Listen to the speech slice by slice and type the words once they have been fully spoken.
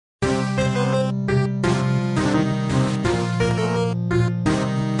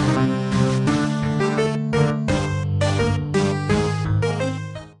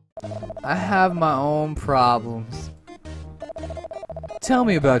I have my own problems. Tell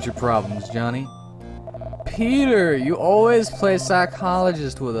me about your problems, Johnny. Peter, you always play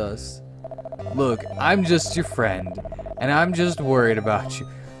psychologist with us. Look, I'm just your friend, and I'm just worried about you.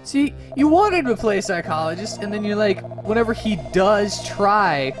 See, you wanted to play psychologist, and then you're like, whenever he does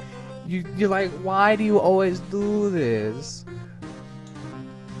try, you're like, why do you always do this?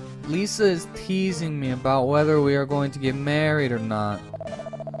 Lisa is teasing me about whether we are going to get married or not.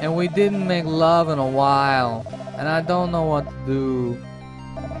 And we didn't make love in a while, and I don't know what to do.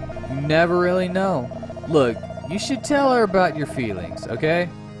 You never really know. Look, you should tell her about your feelings, okay?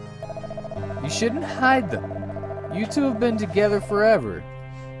 You shouldn't hide them. You two have been together forever.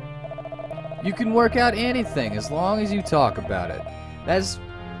 You can work out anything as long as you talk about it. That's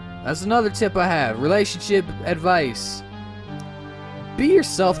another tip I have. Relationship advice. Be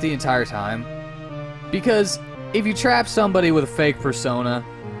yourself the entire time. Because if you trap somebody with a fake persona,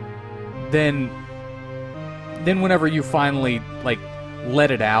 then whenever you finally like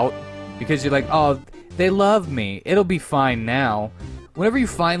let it out, because you're like, oh, they love me, it'll be fine now. Whenever you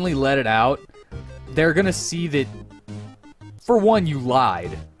finally let it out, they're gonna see that, for one, you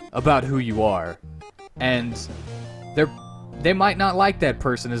lied about who you are, and they might not like that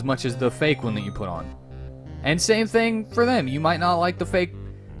person as much as the fake one that you put on. And same thing for them. You might not like the fake.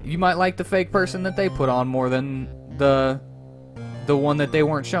 You might like the fake person that they put on more than the one that they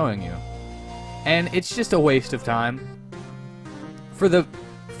weren't showing you. And it's just a waste of time. For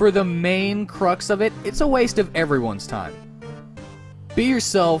the main crux of it, it's a waste of everyone's time. Be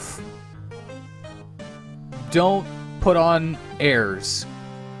yourself. Don't put on airs.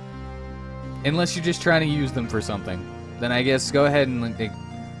 Unless you're just trying to use them for something. Then I guess go ahead and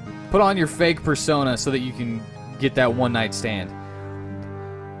put on your fake persona so that you can get that one night stand.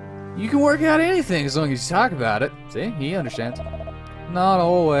 You can work out anything as long as you talk about it. See? He understands. Not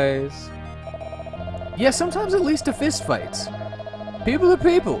always. Yeah, sometimes it leads to fist fights. People are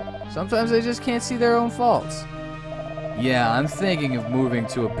people. Sometimes they just can't see their own faults. Yeah, I'm thinking of moving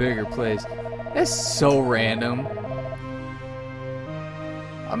to a bigger place. That's so random.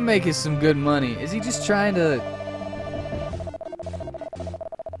 I'm making some good money. Is he just trying to...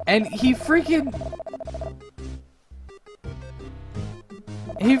 And he freaking...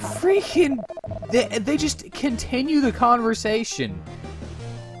 They just continue the conversation.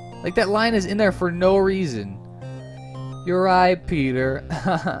 Like, that line is in there for no reason. You're right, Peter.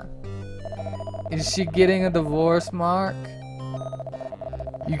 Is she getting a divorce, Mark?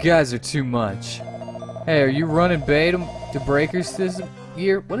 You guys are too much. Hey, are you running beta to breakers this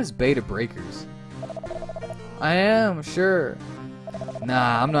year? What is beta breakers? I am, sure.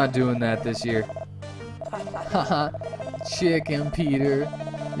 Nah, I'm not doing that this year. Haha, chicken, Peter.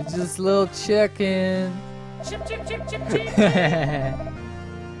 You're just a little chicken. Chip, chip, chip, chip, chip.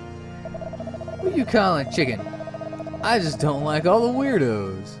 What you calling chicken? I just don't like all the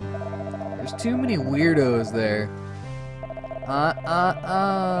weirdos. There's too many weirdos there.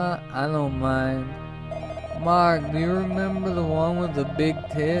 I don't mind. Mark, do you remember the one with the big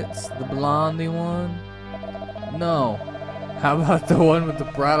tits? The blondie one? No. How about the one with the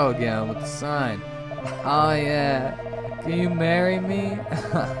bridal gown with the sign? Oh yeah. Can you marry me?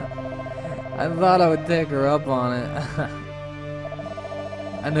 I thought I would take her up on it.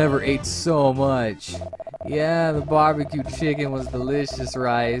 I never ate so much. Yeah, the barbecue chicken was delicious,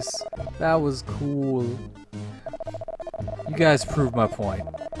 Rice. That was cool. You guys proved my point.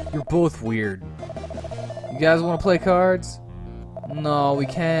 You're both weird. You guys want to play cards? No, we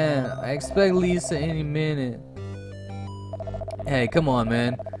can't. I expect Lisa any minute. Hey, come on,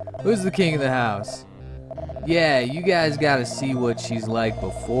 man. Who's the king of the house? Yeah, you guys gotta see what she's like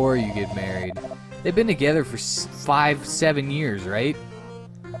before you get married. They've been together for 5-7 years, right?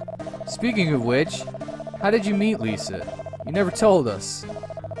 Speaking of which, how did you meet Lisa? You never told us.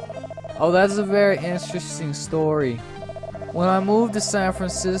 Oh, that's a very interesting story. When I moved to San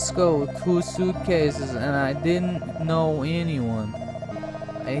Francisco with 2 suitcases and I didn't know anyone,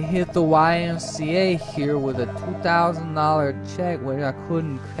 I hit the YMCA here with a $2,000 check which I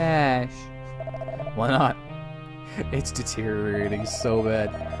couldn't cash. Why not? It's deteriorating so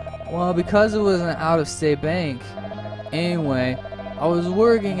bad. Well, because it was an out-of-state bank. Anyway, I was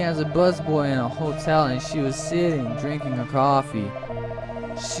working as a busboy in a hotel and she was sitting drinking her coffee.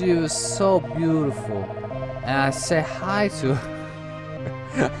 She was so beautiful. And I say hi to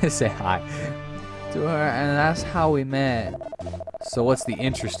her. I say hi to her and that's how we met. So what's the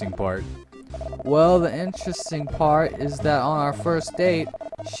interesting part? Well, the interesting part is that on our first date,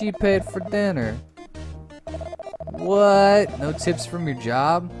 she paid for dinner. What? No tips from your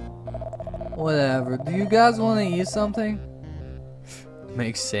job? Whatever. Do you guys want to eat something?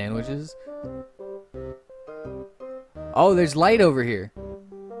 Make sandwiches? Oh, there's light over here.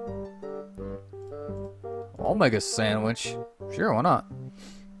 I'll make a sandwich. Sure, why not?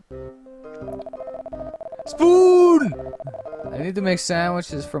 Spoon! I need to make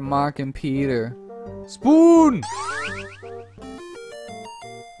sandwiches for Mark and Peter. Spoon!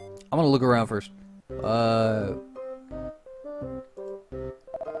 I'm gonna look around first.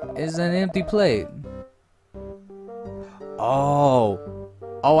 Is an empty plate. Oh.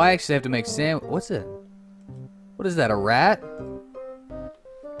 Oh, I actually have to make sandwich. What's it? What is that, a rat?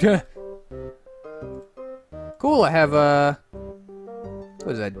 Cool, I have,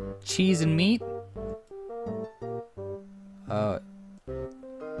 what is that, cheese and meat?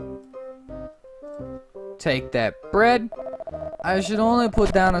 Take that bread. I should only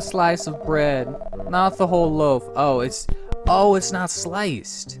put down a slice of bread, not the whole loaf. Oh, it's not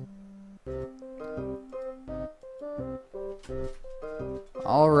sliced.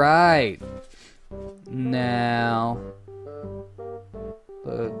 All right. Now,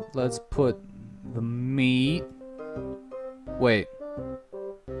 let's put the meat. Wait.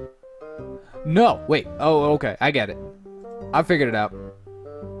 No, wait. Oh, okay. I get it. I figured it out.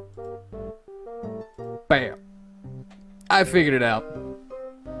 Bam. I figured it out.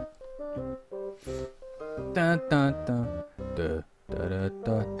 Dun, dun, dun. Da, da, da,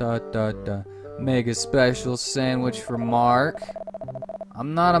 da, da, da, da. Make a special sandwich for Mark.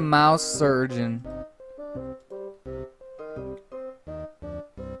 I'm not a mouse surgeon.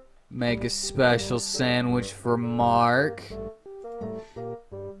 Make a special sandwich for Mark.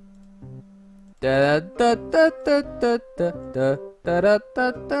 Da da da da da da da da da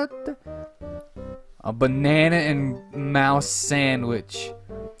da da. A banana and mouse sandwich.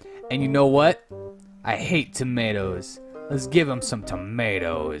 And you know what? I hate tomatoes. Let's give him some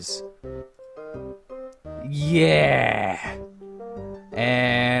tomatoes. Yeah.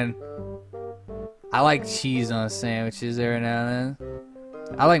 And I like cheese on sandwiches every now and then.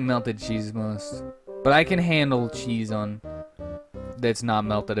 I like melted cheese most. But I can handle cheese on that's not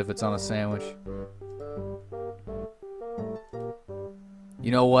melted if it's on a sandwich.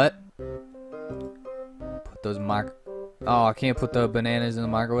 You know what? Put those Oh, I can't put the bananas in the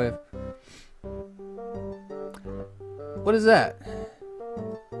microwave. What is that?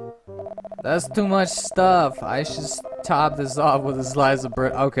 That's too much stuff. I should top this off with a slice of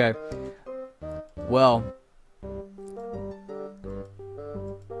bread. Okay. Well.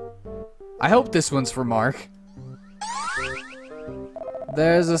 I hope this one's for Mark.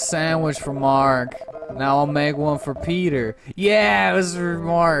 There's a sandwich for Mark. Now I'll make one for Peter. Yeah, it was for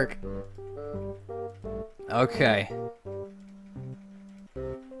Mark. Okay.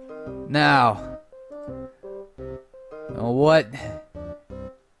 Now. What?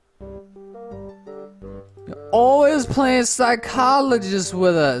 You're always playing psychologist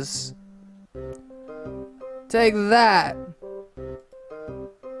with us. Take that.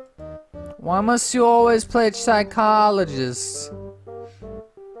 Why must you always play psychologist?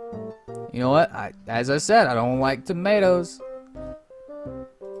 You know what? As I said, I don't like tomatoes.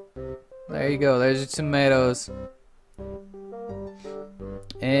 There you go. There's your tomatoes.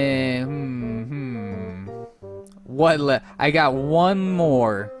 And what? I got one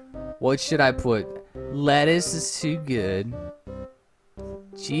more. What should I put? Lettuce is too good.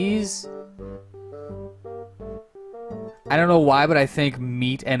 Cheese. I don't know why, but I think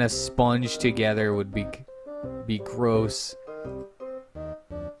meat and a sponge together would be gross.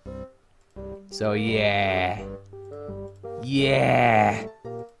 So yeah. Yeah.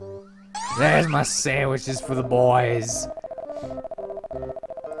 There's my sandwiches for the boys.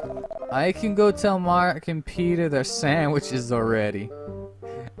 I can go tell Mark and Peter their sandwiches already.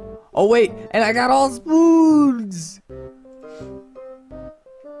 Oh wait, and I got all spoons!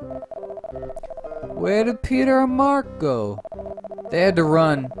 Where did Peter and Mark go? They had to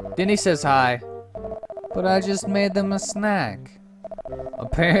run. Denny says hi. But I just made them a snack.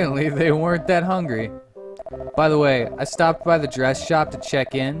 Apparently they weren't that hungry. By the way, I stopped by the dress shop to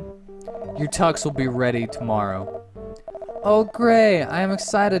check in. Your tux will be ready tomorrow. Oh great, I am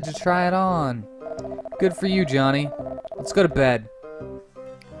excited to try it on. Good for you, Johnny. Let's go to bed.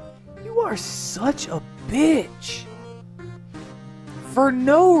 You are such a bitch. For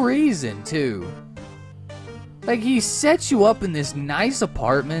no reason, too. Like, he sets you up in this nice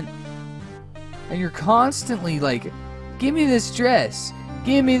apartment, and you're constantly like, give me this dress,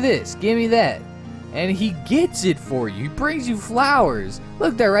 give me this, give me that. And he gets it for you. He brings you flowers.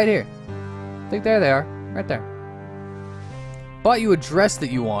 Look, they're right here. Look, there they are. Right there. Bought you a dress that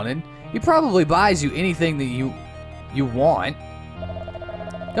you wanted. He probably buys you anything that you want.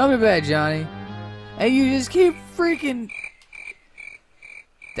 Come to bed, Johnny. And you just keep freaking...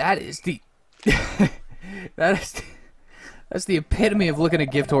 That is the... That's the epitome of looking a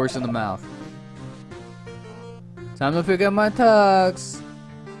gift horse in the mouth. Time to pick up my tux.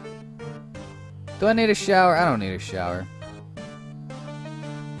 Do I need a shower? I don't need a shower.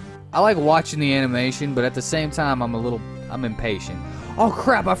 I like watching the animation, but at the same time, I'm impatient. Oh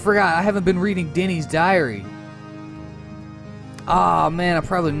crap, I forgot. I haven't been reading Denny's diary. Ah, man, I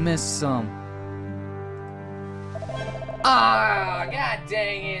probably missed some. Ah, god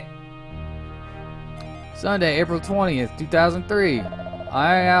dang it. Sunday, April 20th, 2003. I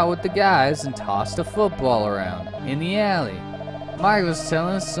hung out with the guys and tossed a football around in the alley. Mike was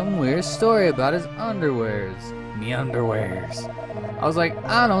telling us some weird story about his underwears. Me underwears. I was like,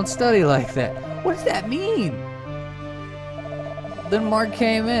 I don't study like that. What does that mean? Then Mark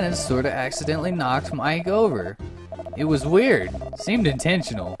came in and sort of accidentally knocked Mike over. It was weird. Seemed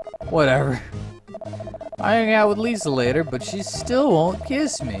intentional. Whatever. I hung out with Lisa later, but she still won't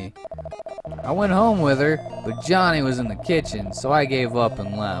kiss me. I went home with her, but Johnny was in the kitchen, so I gave up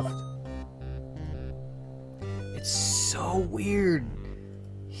and left. It's so weird.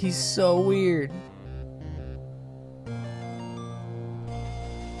 He's so weird.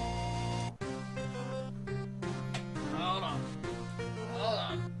 Hold on. Hold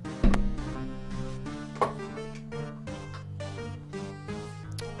on.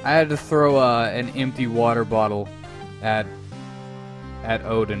 I had to throw an empty water bottle at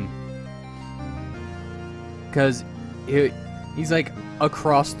Odin. Because he's like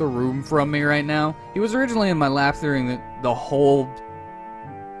across the room from me right now. He was originally in my lap during the whole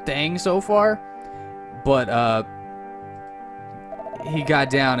thing so far. But he got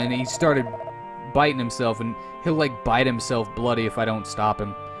down and he started biting himself. And he'll like bite himself bloody if I don't stop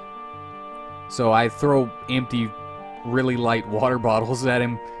him. So I throw empty, really light water bottles at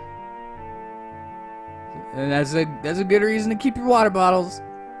him. And that's a good reason to keep your water bottles.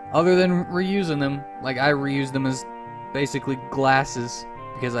 Other than reusing them, like I reuse them as basically glasses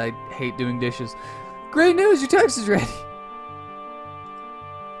because I hate doing dishes. Great news, your tux is ready.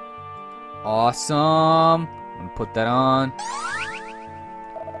 Awesome. I'm gonna put that on.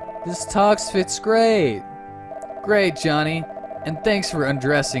 This tux fits great. Great, Johnny. And thanks for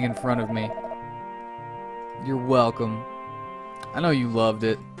undressing in front of me. You're welcome. I know you loved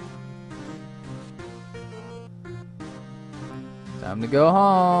it. Time to go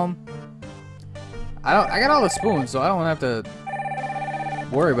home. I got all the spoons, so I don't have to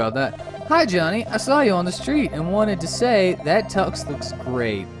worry about that. Hi, Johnny. I saw you on the street and wanted to say that tux looks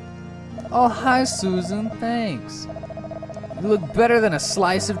great. Oh, hi, Susan. Thanks. You look better than a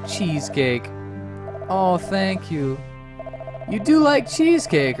slice of cheesecake. Oh, thank you. You do like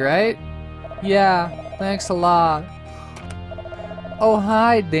cheesecake, right? Yeah, thanks a lot. Oh,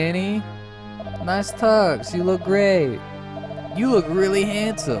 hi, Danny. Nice tux. You look great. You look really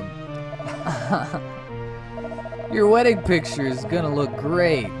handsome. Your wedding picture is gonna look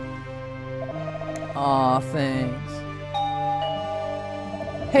great. Aw, thanks.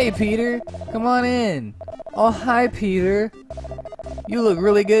 Hey, Peter, come on in. Oh, hi, Peter. You look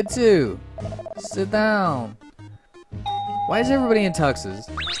really good too. Sit down. Why is everybody in tuxes?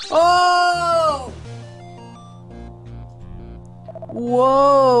 Oh!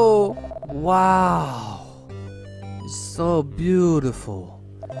 Whoa! Wow. So beautiful.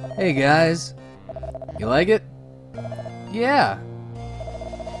 Hey guys, you like it? Yeah.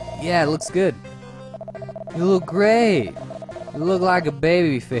 Yeah, it looks good. You look great. You look like a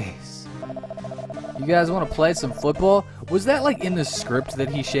baby face. You guys want to play some football? Was that like in the script that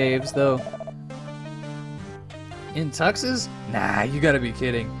he shaves though? In tuxes? Nah, you gotta be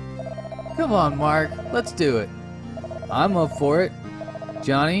kidding. Come on, Mark, let's do it. I'm up for it.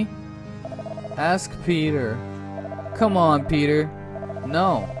 Johnny, ask Peter. Come on, Peter.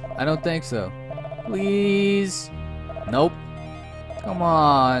 No, I don't think so. Please. Nope. Come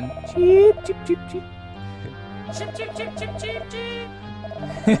on. Cheep, cheep, cheep, cheep. Chip, chip, chip, chip, chip, chip.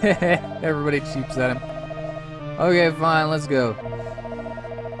 Everybody cheeps at him. Okay, fine, let's go.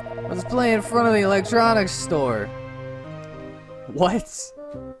 Let's play in front of the electronics store. What?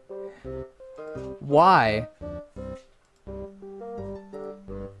 Why?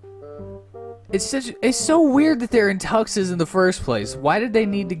 It's so weird that they're in tuxes in the first place. Why did they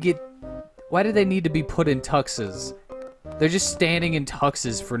need to be put in tuxes? They're just standing in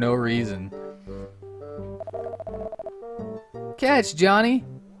tuxes for no reason. Catch, Johnny.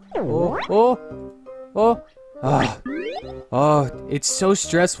 Oh, oh, oh. Ah. Oh, it's so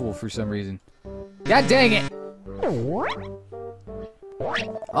stressful for some reason. God dang it.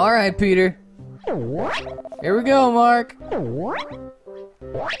 All right, Peter. Here we go, Mark.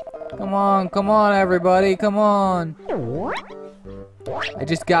 Come on, everybody, come on. I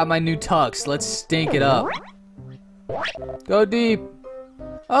just got my new tux. Let's stink it up. Go deep.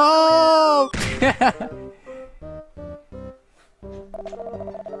 Oh!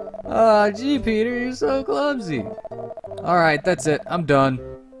 Ah, gee, Peter, you're so clumsy. Alright, that's it. I'm done.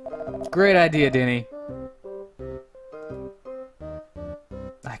 Great idea, Denny.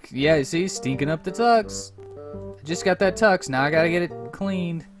 Yeah, see, stinking up the tux. I just got that tux, now I gotta get it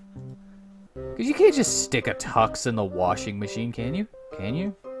cleaned. Cause you can't just stick a tux in the washing machine, can you? Can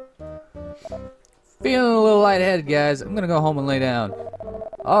you? Feeling a little lightheaded, guys. I'm gonna go home and lay down.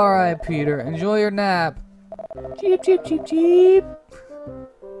 Alright, Peter, enjoy your nap. Cheep, cheep, cheep, cheep.